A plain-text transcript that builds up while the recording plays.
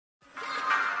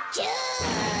Hello,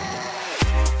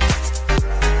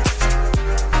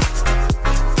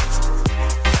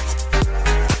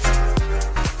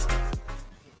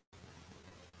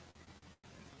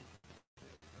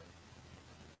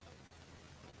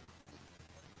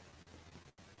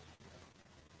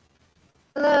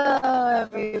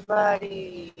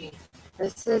 everybody.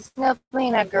 This is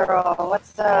Noblina Girl.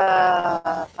 What's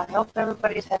up? I hope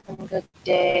everybody's having a good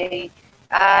day.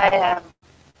 I have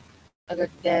a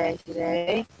good day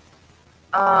today.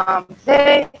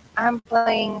 Today I'm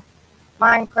playing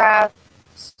Minecraft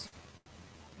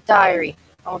Diary.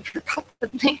 Oh, I forgot the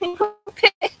name of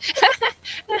it.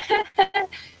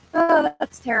 Oh,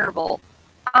 that's terrible.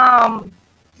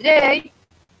 Today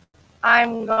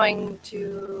I'm going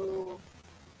to,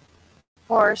 of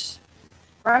course,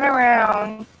 run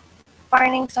around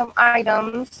finding some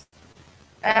items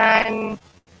and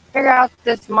figure out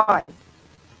this mod.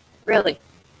 Really,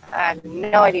 I have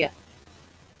no idea.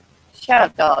 Shut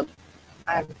up, dog.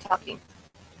 I'm talking.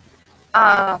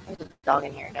 There's a dog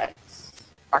in here that's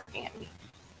barking at me.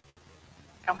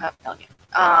 I don't have a dog yet.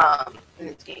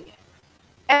 It's getting it.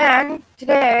 And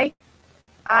today,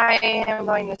 I am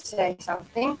going to say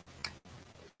something.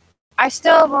 I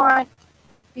still want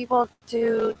people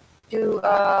to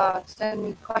send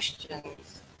me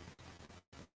questions.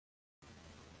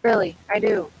 Really, I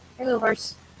do. Hey,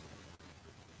 Louvers.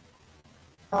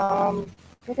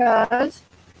 Because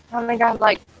I only got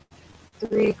like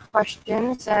 3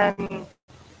 questions and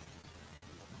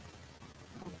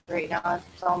great, now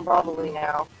it's on probably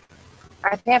now.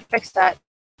 I can't fix that.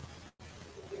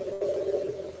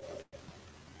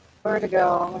 Where to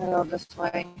go? I'm gonna go this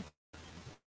way.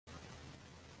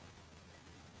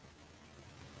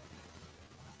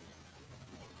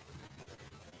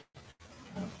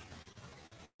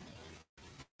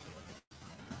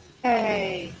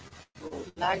 Hey,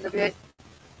 lag a bit.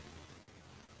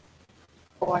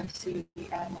 Oh, I see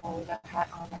the animal with a hat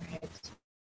on their heads.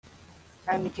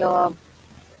 Time to kill him.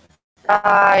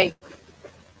 Die!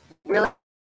 Really?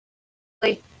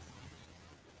 Oh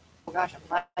gosh, I'm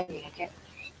lagging. I can't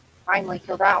finally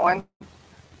kill that one.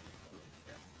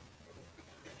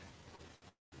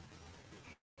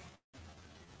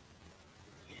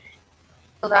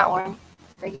 Kill that one.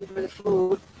 Thank you for the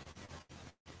food.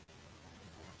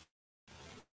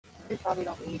 We probably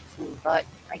don't need food, but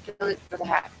I killed it for the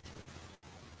hat.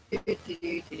 I'm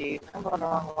going the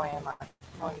wrong way, am I? I'm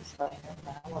going this way.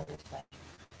 I'm going this way.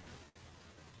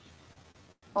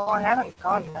 Well, I haven't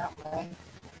gone that way.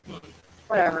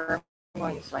 Whatever. I'm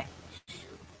going this way.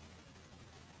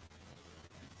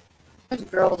 There's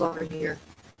girls over here.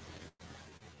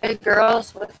 Hey,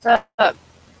 girls, what's up?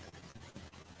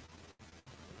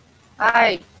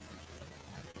 Hi.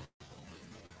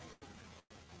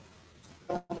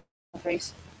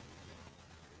 Face.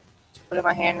 Just put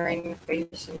my hand right in your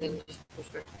face and then just push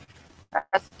her.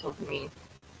 That's so mean.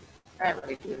 I didn't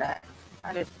really do that.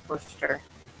 I just pushed her.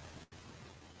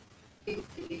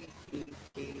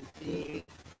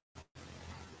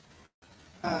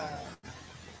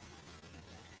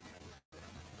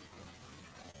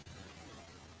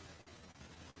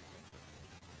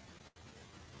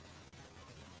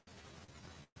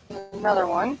 Another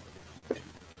one.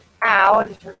 Ow, I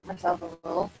just hurt myself a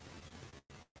little.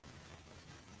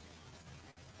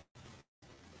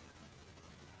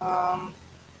 Um,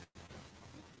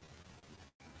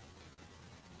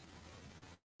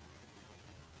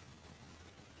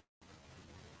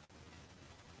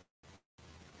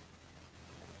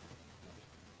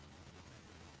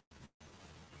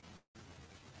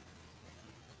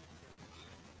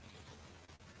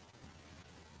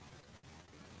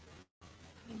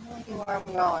 where I'm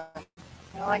going.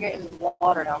 All I get is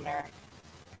water down there.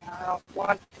 I don't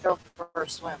want to go for a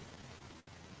swim.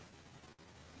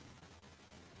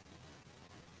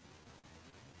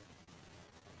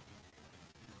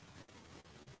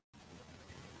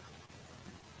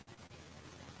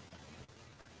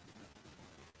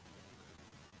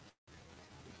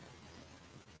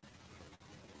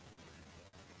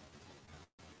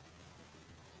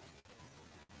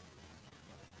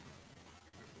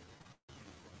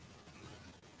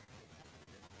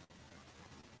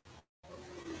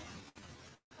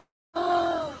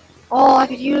 Oh, I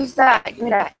could use that. Give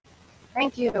me that.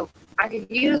 Thank you. I could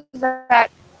use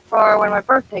that for when my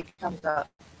birthday comes up.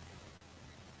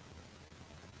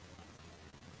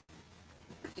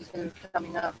 It's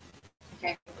coming up. I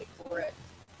can't wait for it.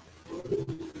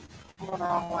 I'm going the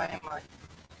wrong way, am I?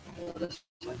 I'm going this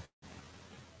way.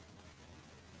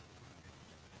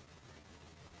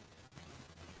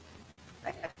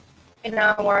 And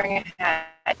now I'm wearing a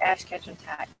hat, Ash Ketchum's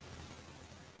hat.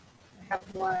 I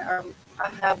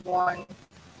have one,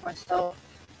 myself.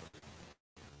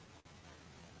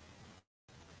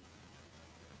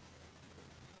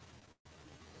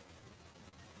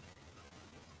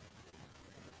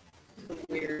 This is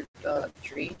a weird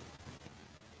tree.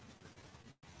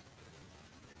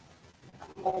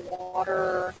 More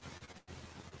water.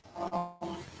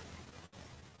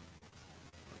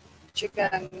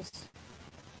 Chickens.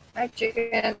 Hi,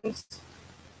 chickens.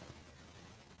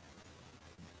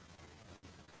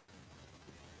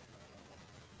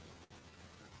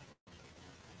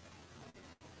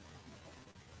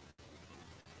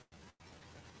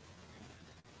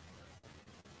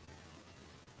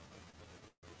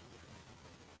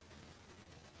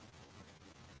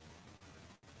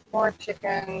 More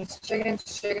chickens. Chickens,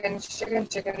 chickens, chickens, chickens,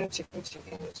 chickens, chickens,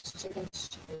 chickens,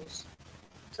 chickens.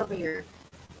 It's over here.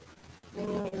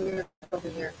 Over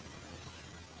here.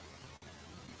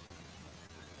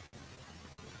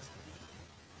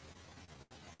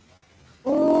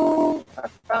 Ooh, I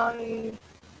found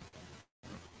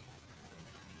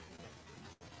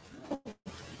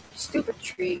stupid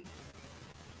tree.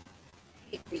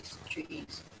 I hate these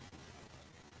trees.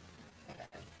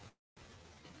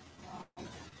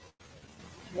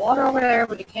 Water over there,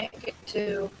 but you can't get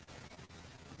to.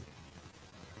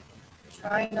 I'm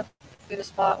trying to get a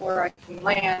spot where I can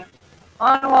land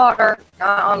on water,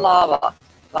 not on lava.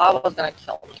 Lava's gonna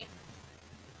kill me.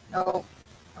 No.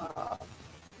 Uh,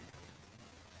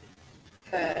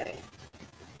 okay.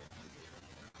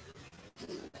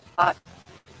 Hot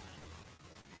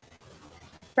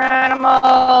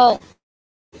animal.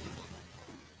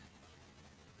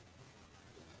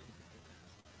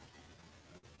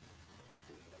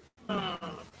 Hmm.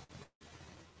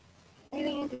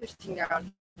 Anything interesting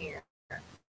down here?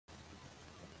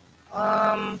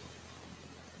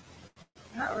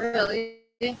 Not really.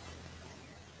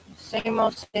 Same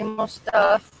old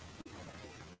stuff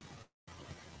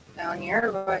down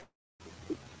here, but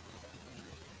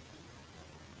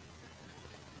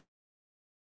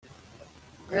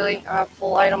really, I have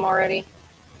full item already.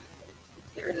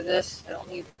 Get rid of this. I don't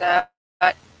need that.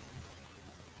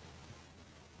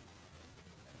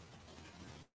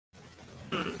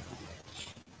 Hmm.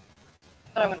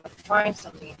 Thought I'm gonna find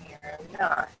something in here. I'm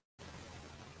not.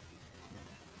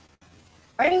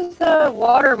 Why is the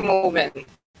water moving?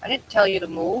 I didn't tell you to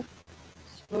move.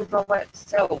 It's moved all by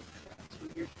itself.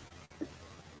 That's weird.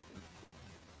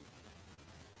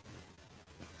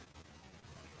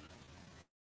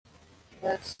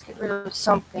 Let's get rid of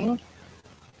something.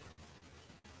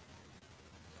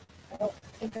 I don't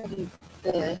think I need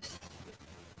this.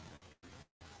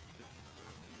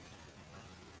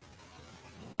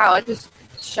 Wow, I just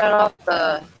shut off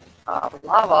the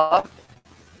lava.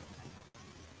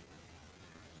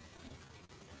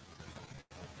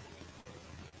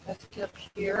 Let's get up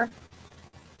here.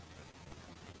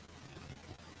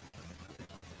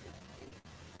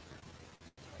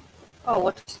 Oh,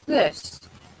 what's this?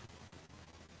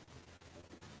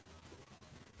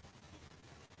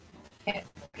 Can't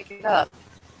pick it up.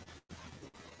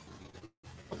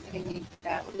 I think I need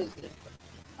that. What is it?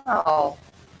 Oh.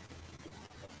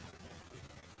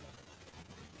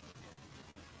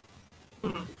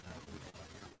 Hmm.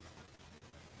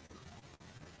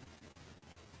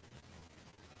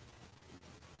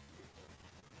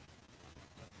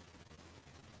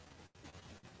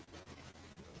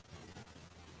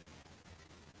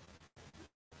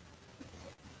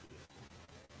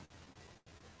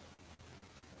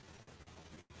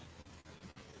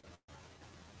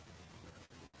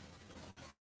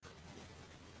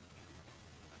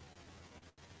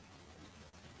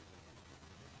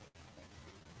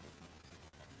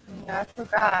 Yeah, I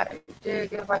forgot. I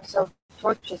did give myself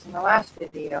torches in the last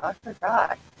video. I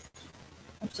forgot.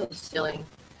 I'm so silly.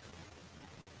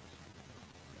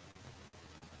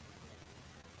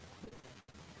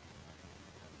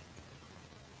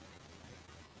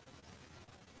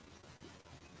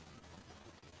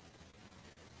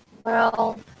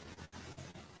 Well,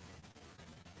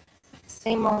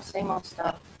 same old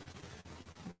stuff.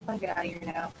 I'm gonna get out of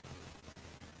here now.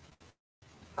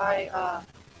 I,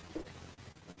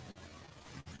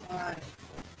 alright.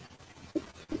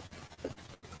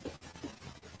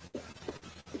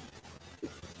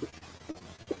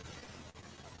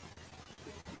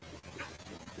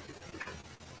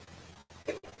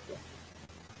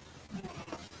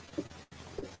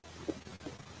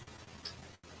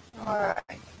 Alright.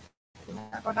 I'm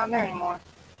not going down there anymore.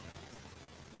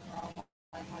 No,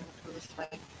 I'm gonna go this way.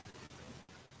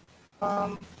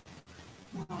 Um,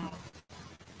 hmm.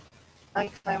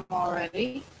 Nighttime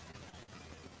already.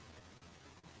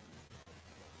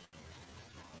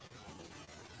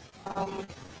 Um,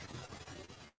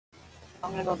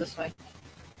 I'm gonna go this way.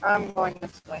 I'm going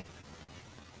this way.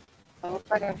 It looks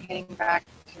like I'm heading back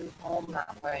to home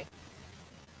that way.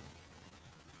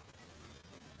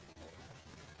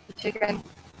 The chicken.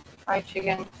 Hi,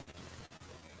 chicken.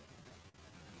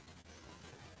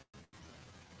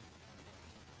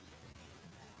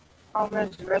 Problem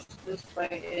is, the rest of this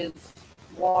way is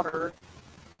water.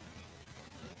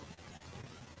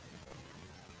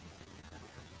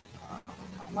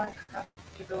 I might have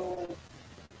to go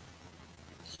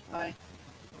this way.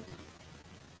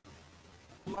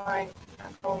 I might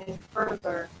have to go any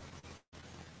further.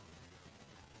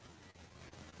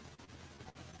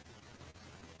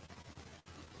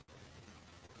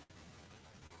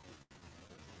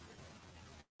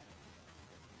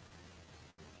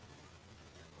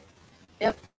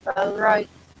 Yep, that's right.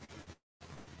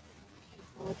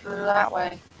 Go through that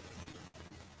way.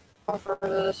 Go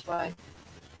further this way.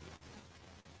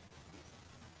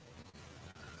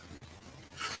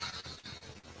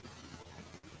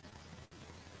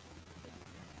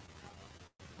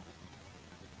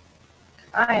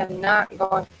 I am not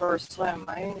going for a swim.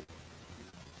 I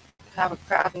have a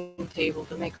crafting table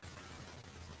to make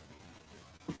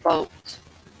a boat.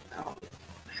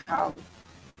 How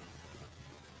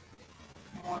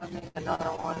I want to make another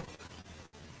one.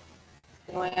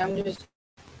 Anyway, I'm just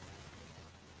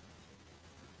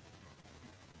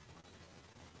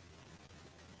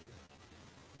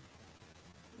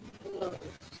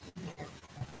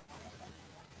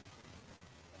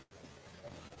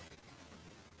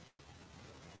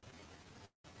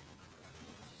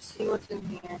see what's in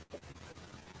here.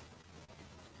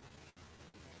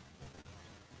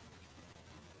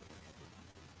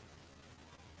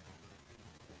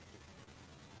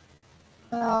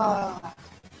 Ah,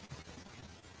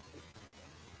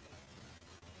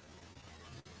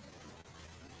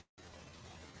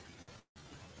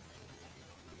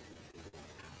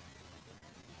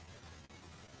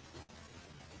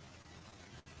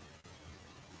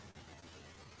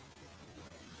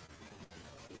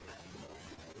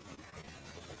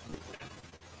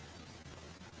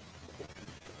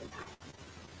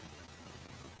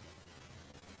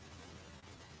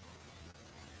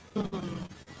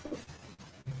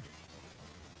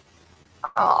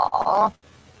 aw,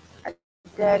 I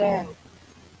dead end.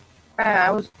 Man,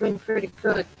 I was doing pretty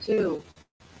good too.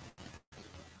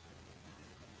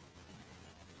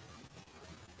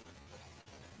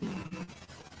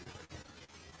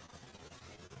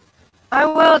 I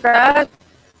will, Dad.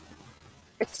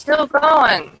 It's still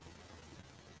going.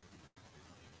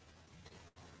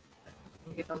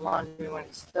 Get the laundry when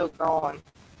it's still going.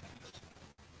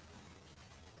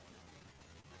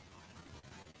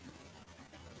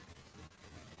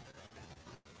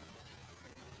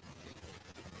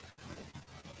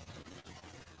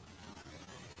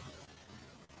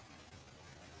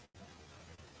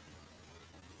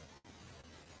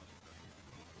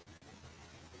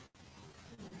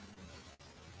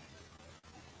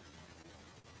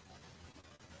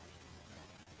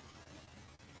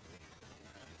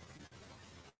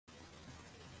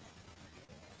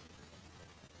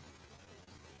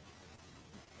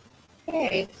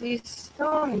 Hey, these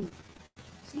stones.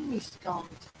 I've seen these stones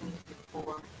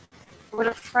before. With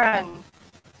a friend.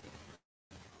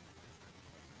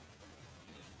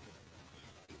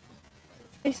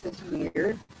 This is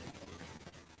weird.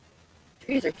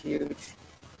 Trees are huge.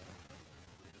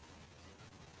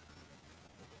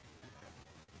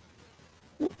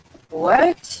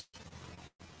 What?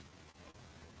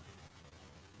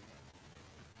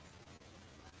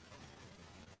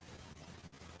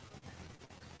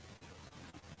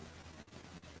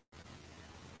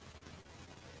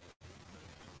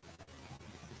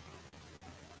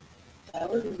 That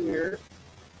was weird.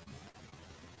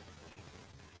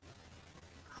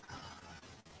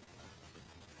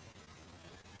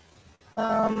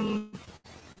 Um,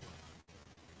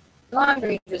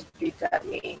 laundry just beeped at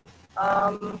me.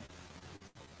 I'm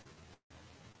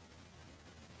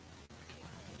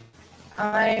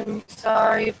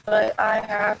sorry, but I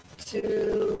have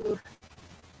to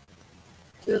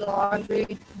do the laundry. Let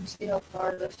me see how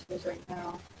far this is right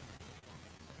now.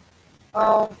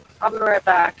 Oh, I'll be right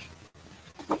back.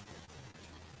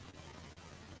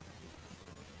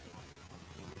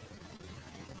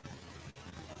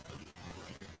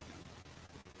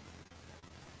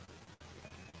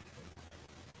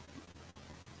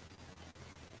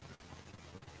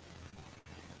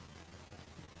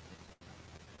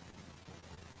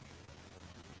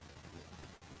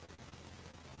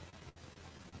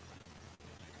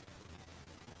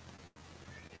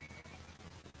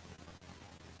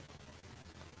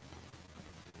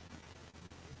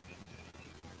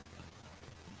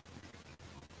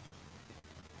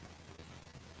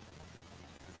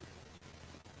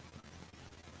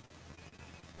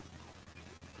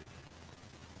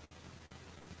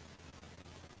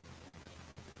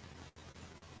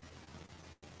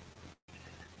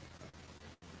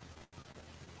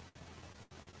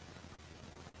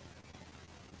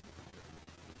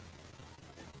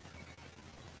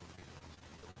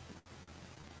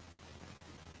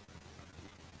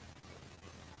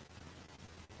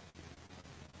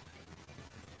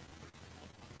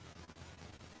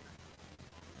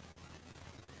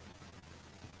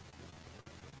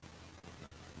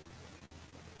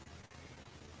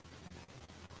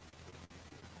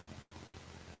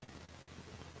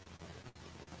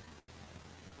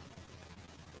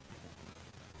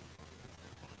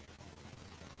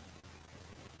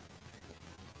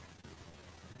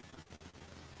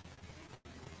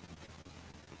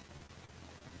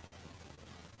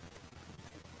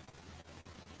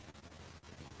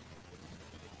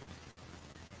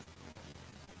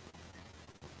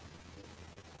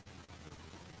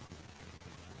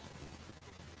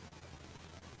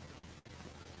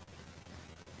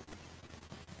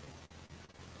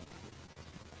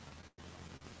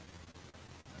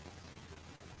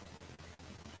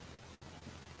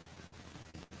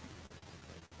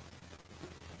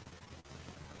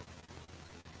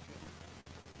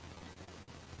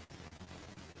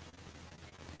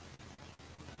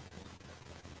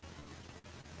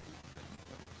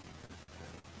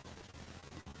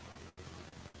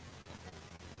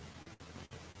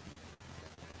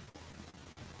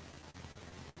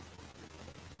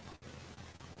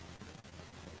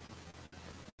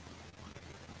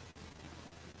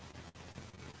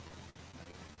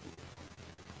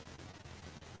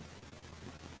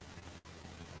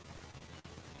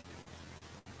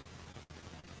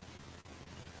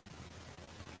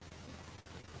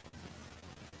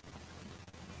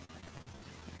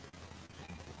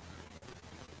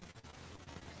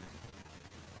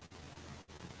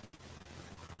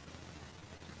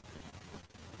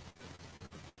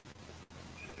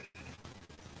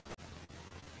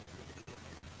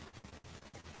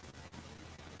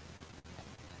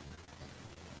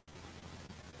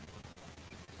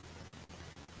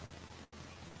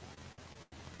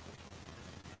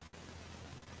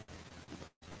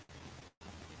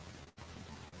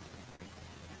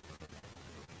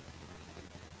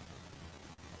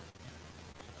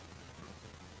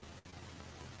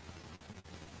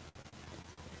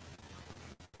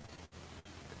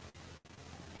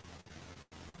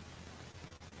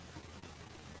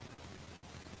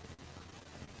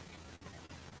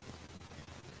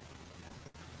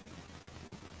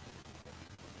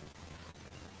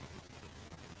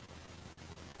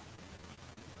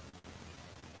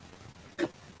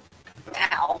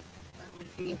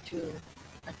 me to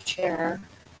a chair.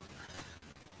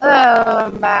 Oh,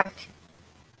 I'm back.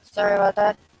 Sorry about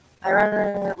that. I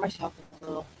ran and hurt myself a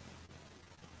little.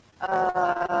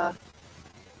 Uh,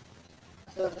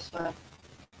 let's go this way.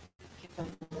 Keep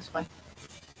going this way.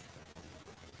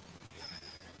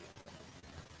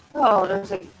 Oh,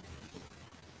 there's a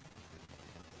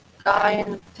guy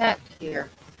in the tent here.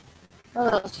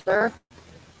 Hello, sir.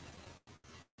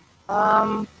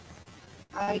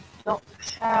 I don't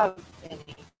have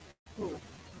any. Ooh.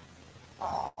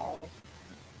 Oh.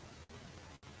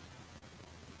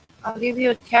 I'll give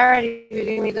you a carrot if you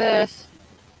give me this.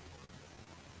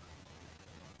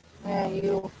 Yeah,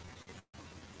 you.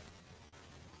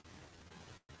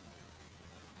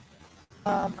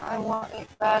 I want it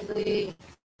badly.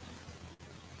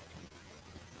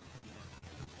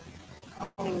 I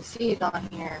don't even see it on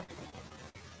here.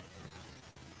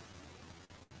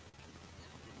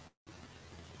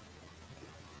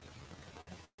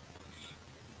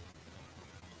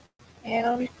 And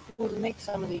it'll be cool to make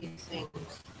some of these things.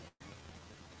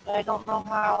 But I don't know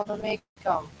how to make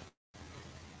them.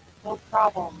 No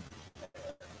problem.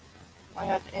 I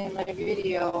have to end my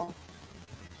video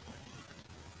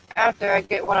after I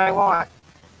get what I want.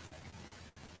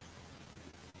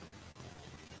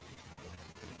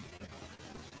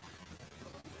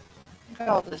 Look at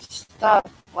all this stuff.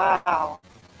 Wow.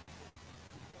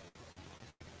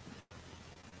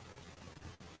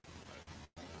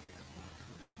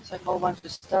 It's like a whole bunch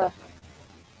of stuff.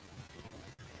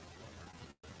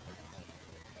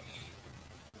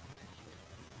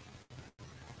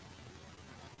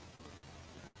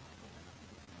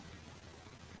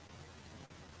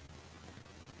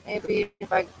 Maybe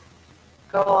if I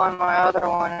go on my other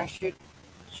one, I should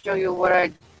show you what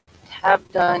I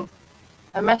have done.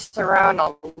 I messed around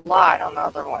a lot on the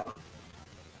other one.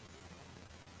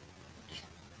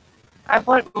 I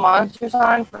put monsters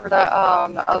on for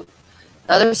the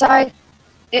other side.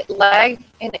 It lagged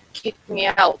and it kicked me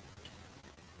out.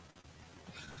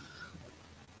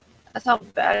 That's how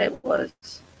bad it was.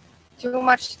 Too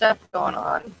much stuff going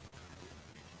on.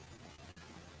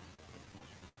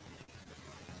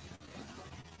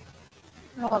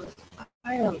 All the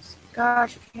items.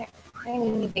 Gosh, I can't find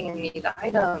anything in these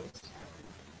items.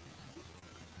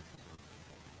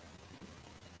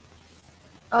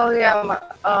 Oh yeah,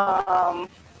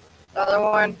 the other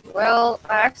one. Well,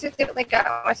 I accidentally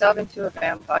got myself into a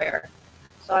vampire,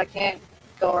 so I can't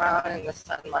go around in the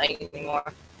sunlight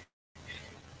anymore.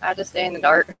 I have to stay in the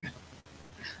dark.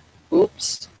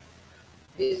 Oops.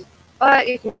 But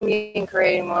you can be in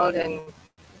creative mode and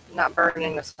not burn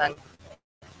in the sun.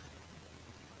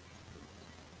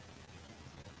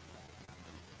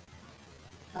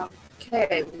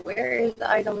 Okay, where is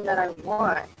the item that I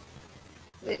want?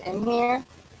 Is it in here?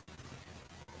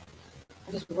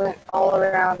 I just went all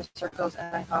around the circles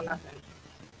and I found nothing.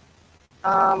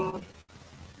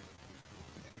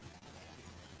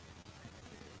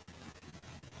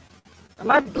 Am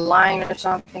I blind or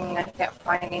something? I can't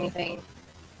find anything.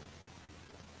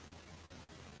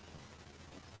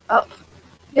 Oh,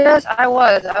 yes, I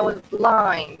was. I was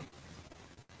blind.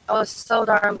 I was so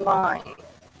darn blind.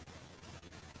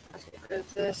 Let's get rid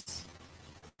of this.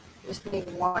 Just need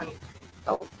one.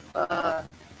 Oh,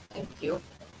 thank you.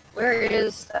 Where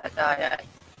is that guy at?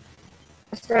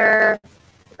 Mister,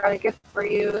 got a gift for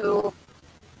you.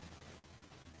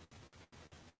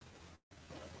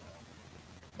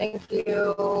 Thank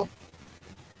you.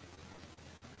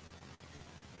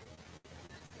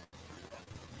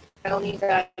 I don't need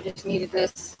that. I just needed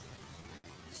this.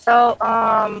 So,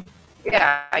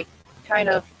 yeah, I kind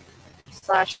of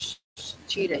slash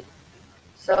cheated.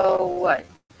 So what?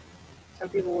 Some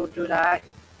people will do that,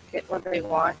 get what they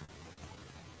want.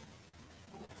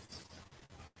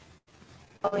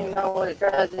 I don't even know what it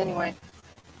does anyway.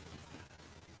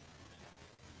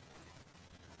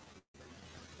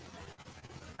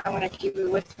 I'm gonna keep it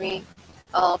with me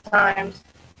all times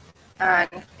and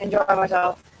enjoy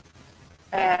myself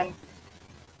and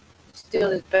steal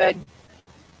this bed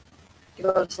to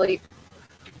go to sleep.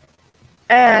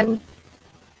 And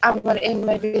I'm gonna end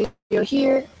my video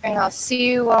here, and I'll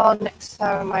see you all next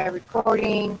time on my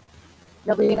recording.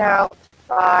 Nobody out.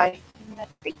 Bye. I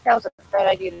think that was a bad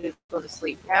idea to go to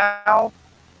sleep. Now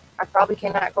I probably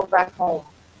cannot go back home.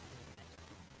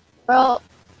 Well,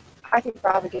 I can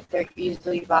probably get there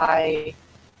easily by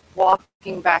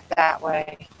walking back that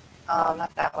way.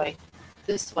 Not that way.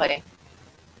 This way.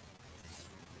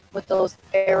 With those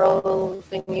arrow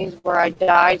thingies where I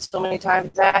died so many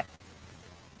times at,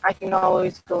 I can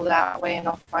always go that way and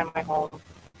I'll find my home.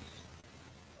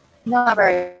 Not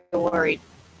very worried.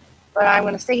 But I'm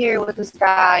going to stay here with this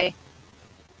guy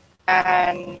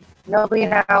and no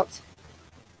bleeding out.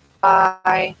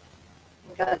 I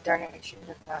got a donation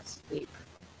to that sleep.